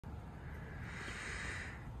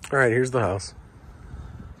All right, here's the house.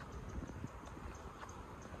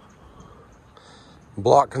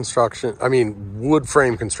 Block construction, wood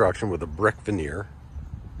frame construction with a brick veneer.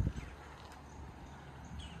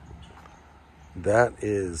 That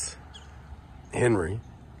is Henry.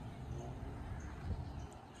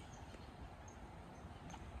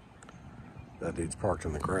 That dude's parked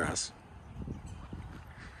in the grass.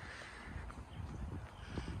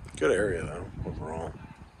 Good area though, overall.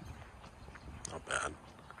 Not bad.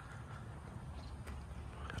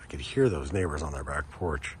 I could hear those neighbors on their back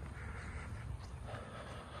porch.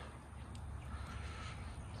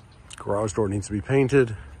 Garage door needs to be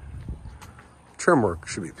painted. Trim work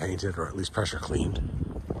should be painted or at least pressure cleaned.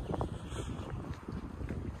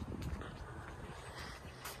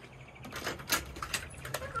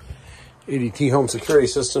 ADT home security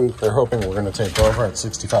system, they're hoping we're going to take over at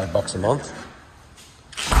 $65 a month.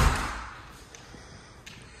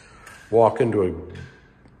 Walk into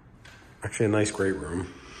actually a nice great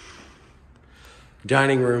room.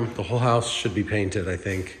 Dining room, the whole house should be painted, I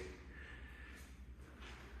think.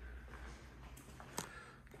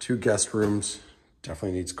 2 guest rooms,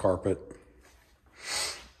 definitely needs carpet.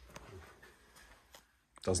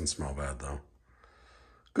 Doesn't smell bad though.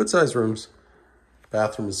 Good sized rooms.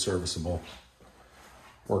 Bathroom is serviceable.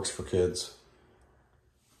 Works for kids.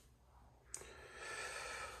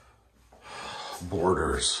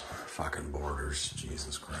 Borders. Fucking borders.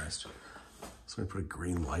 Jesus Christ. So we put a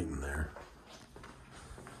green light in there.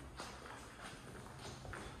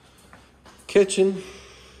 Kitchen.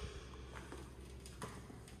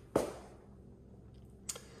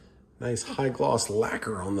 Nice high gloss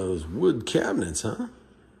lacquer on those wood cabinets, huh?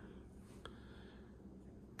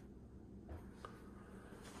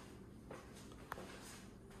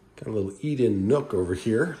 Got a little eat-in nook over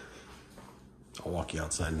here. I'll walk you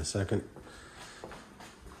outside in a second.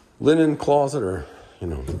 Linen closet, or,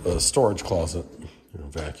 a storage closet,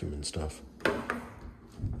 vacuum and stuff.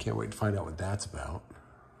 Can't wait to find out what that's about.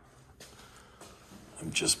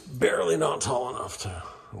 I'm just barely not tall enough to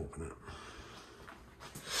open it.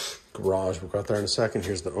 Garage, we'll go out there in a second.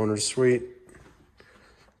 Here's the owner's suite.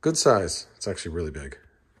 Good size. It's actually really big.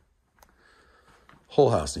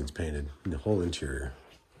 Whole house needs painted, the whole interior.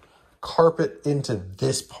 Carpet into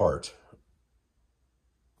this part.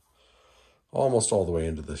 Almost all the way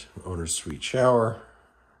into the owner's suite shower.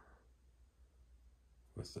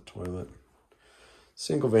 With the toilet.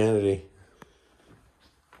 Single vanity.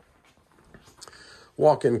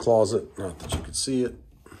 Walk-in closet. Not that you could see it,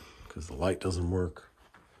 because the light doesn't work.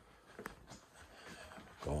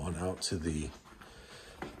 Go on out to the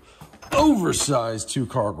oversized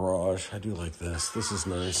 2-car garage. I do like this. This is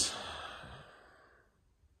nice.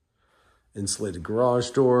 Insulated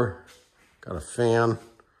garage door. Got a fan.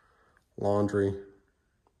 Laundry.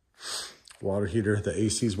 Water heater. The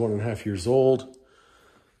AC is 1.5 years old.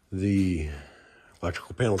 The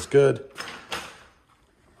electrical panel's good.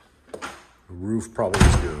 The roof probably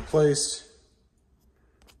needs to be replaced.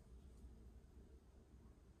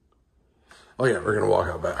 Oh yeah, we're gonna walk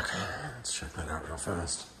out back. Let's check that out real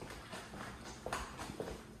fast.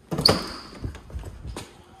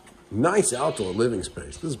 Nice outdoor living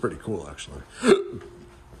space. This is pretty cool, actually.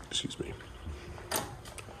 Excuse me.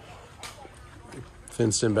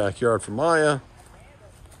 Fenced in backyard for Maya.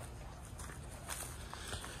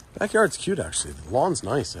 Backyard's cute, actually. The lawn's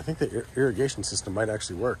nice. I think the irrigation system might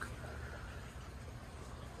actually work.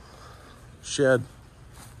 Shed.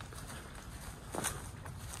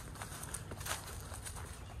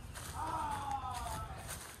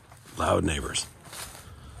 Loud neighbors.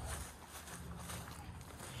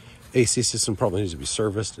 AC system probably needs to be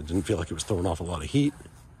serviced. It didn't feel like it was throwing off a lot of heat.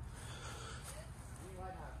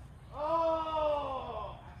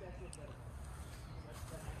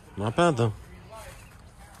 Not bad though.